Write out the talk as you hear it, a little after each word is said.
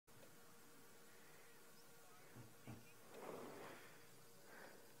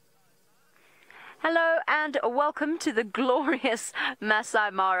and welcome to the glorious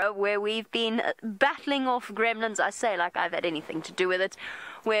Masai Mara, where we've been battling off gremlins. I say like I've had anything to do with it,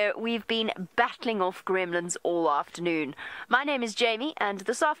 where we've been battling off gremlins all afternoon. My name is Jamie, and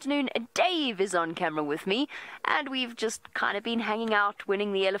this afternoon Dave is on camera with me, and we've just kind of been hanging out,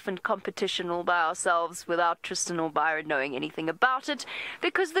 winning the elephant competition all by ourselves without Tristan or Byron knowing anything about it,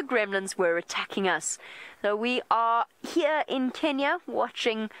 because the gremlins were attacking us. So we are here in Kenya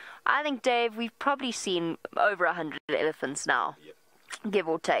watching, I think, Dave, we've probably seen over 100 elephants now, give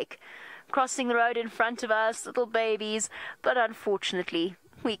or take, crossing the road in front of us, little babies, but unfortunately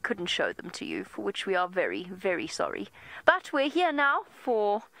we couldn't show them to you, for which we are very, very sorry. But we're here now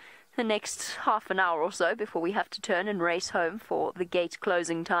for the next half an hour or so before we have to turn and race home for the gate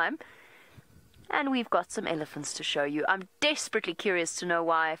closing time. And we've got some elephants to show you. I'm desperately curious to know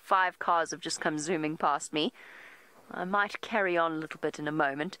why 5 cars have just come zooming past me. I might carry on a little bit in a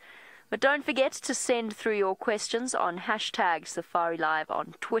moment. But don't forget to send through your questions on #SafariLive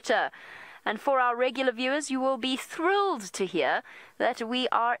on Twitter. And for our regular viewers, you will be thrilled to hear that we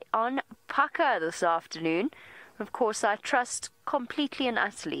are on Paka this afternoon. Of course, I trust completely and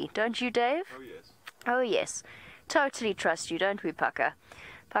utterly. Don't you, Dave? Oh, yes. Oh, yes. Totally trust you, don't we, Paka?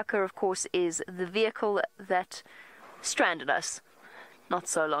 Paka, of course, is the vehicle that stranded us not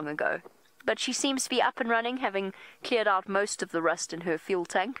so long ago. But she seems to be up and running, having cleared out most of the rust in her fuel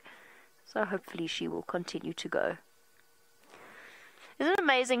tank. So hopefully she will continue to go. Isn't it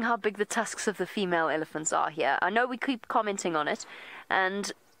amazing how big the tusks of the female elephants are here? I know we keep commenting on it,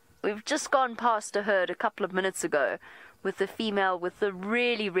 and we've just gone past a herd a couple of minutes ago with the female with the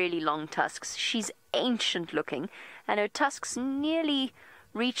really, really long tusks. She's ancient looking, and her tusks nearly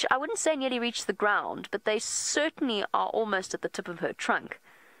reach, I wouldn't say nearly reach the ground, but they certainly are almost at the tip of her trunk.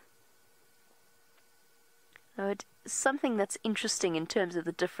 So it's something that's interesting in terms of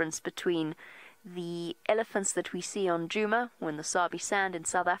the difference between the elephants that we see on Djuma, or in the Sabi Sand in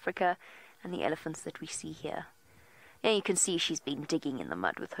South Africa, and the elephants that we see here. And you can see she's been digging in the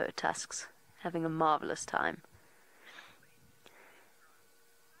mud with her tusks, having a marvelous time.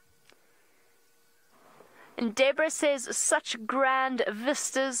 And Deborah says, such grand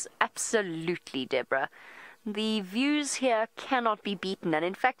vistas. Absolutely, Deborah. The views here cannot be beaten. And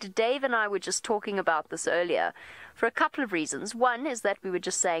in fact, Dave and I were just talking about this earlier for a couple of reasons. One is that we were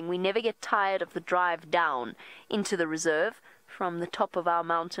just saying we never get tired of the drive down into the reserve from the top of our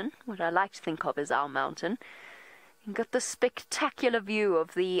mountain, what I like to think of as our mountain. You've got the spectacular view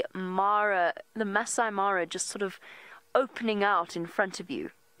of the Mara, the Masai Mara, just sort of opening out in front of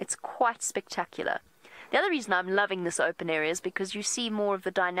you. It's quite spectacular. The other reason I'm loving this open area is because you see more of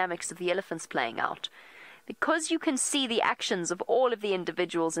the dynamics of the elephants playing out. Because you can see the actions of all of the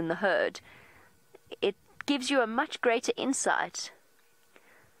individuals in the herd, it gives you a much greater insight.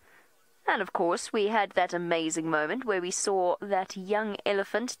 And of course, we had that amazing moment where we saw that young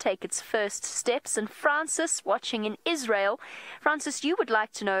elephant take its first steps. And Francis, watching in Israel, Francis, you would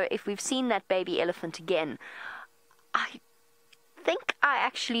like to know if we've seen that baby elephant again. I think I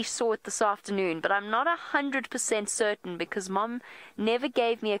actually saw it this afternoon, but I'm not 100% certain because Mom never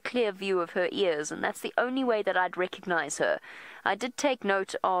gave me a clear view of her ears, and that's the only way that I'd recognize her. I did take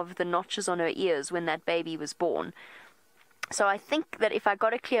note of the notches on her ears when that baby was born, so I think that if I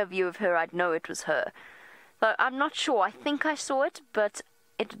got a clear view of her, I'd know it was her. But I'm not sure. I think I saw it, but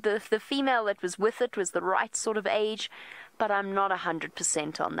the female that was with it was the right sort of age, but I'm not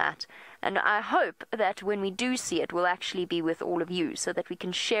 100% on that. And I hope that when we do see it, we'll actually be with all of you so that we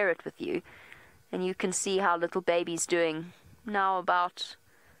can share it with you. And you can see how little baby's doing now about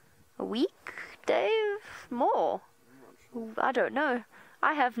a week, Dave? More? I don't know.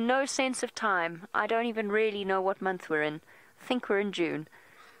 I have no sense of time. I don't even really know what month we're in. I think we're in June.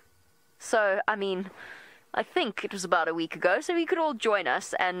 So, I mean, I think it was about a week ago, so we could all join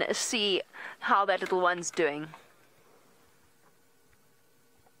us and see how that little one's doing.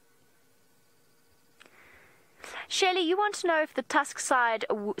 Shelley, you want to know if the tusk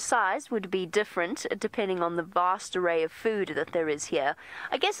size would be different depending on the vast array of food that there is here.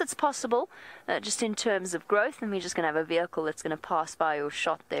 I guess it's possible, just in terms of growth, and we're just going to have a vehicle that's going to pass by your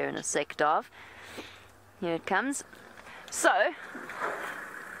shot there in a sec, Dav. Here it comes. So,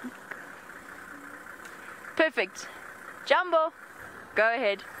 perfect. Jumbo, go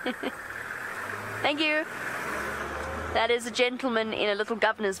ahead. Thank you. That is a gentleman in a little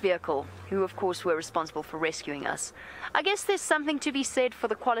governor's vehicle, who of course were responsible for rescuing us. I guess there's something to be said for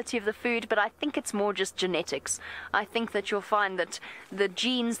the quality of the food, but I think it's more just genetics. I think that you'll find that the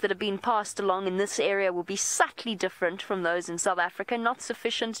genes that have been passed along in this area will be subtly different from those in South Africa, not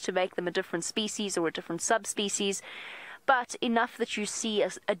sufficient to make them a different species or a different subspecies, but enough that you see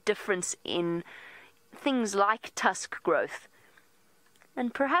a difference in things like tusk growth,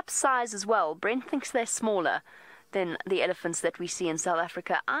 and perhaps size as well. Brent thinks they're smaller than the elephants that we see in South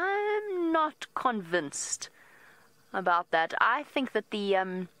Africa. I'm not convinced about that. I think that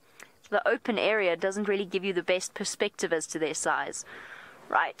the open area doesn't really give you the best perspective as to their size.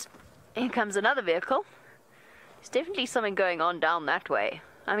 Right, here comes another vehicle. There's definitely something going on down that way.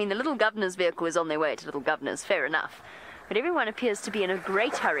 I mean, the little governor's vehicle is on their way to Little Governor's, fair enough. But everyone appears to be in a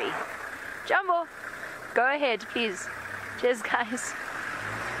great hurry. Jumbo, go ahead, please. Cheers, guys.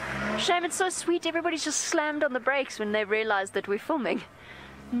 Shame, it's so sweet. Everybody's just slammed on the brakes when they realize that we're filming.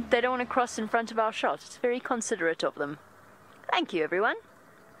 They don't want to cross in front of our shot. It's very considerate of them. Thank you, everyone.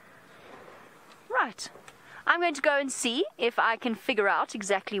 Right. I'm going to go and see if I can figure out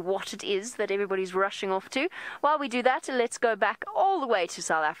exactly what it is that everybody's rushing off to. While we do that, let's go back all the way to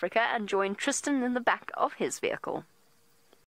South Africa and join Tristan in the back of his vehicle.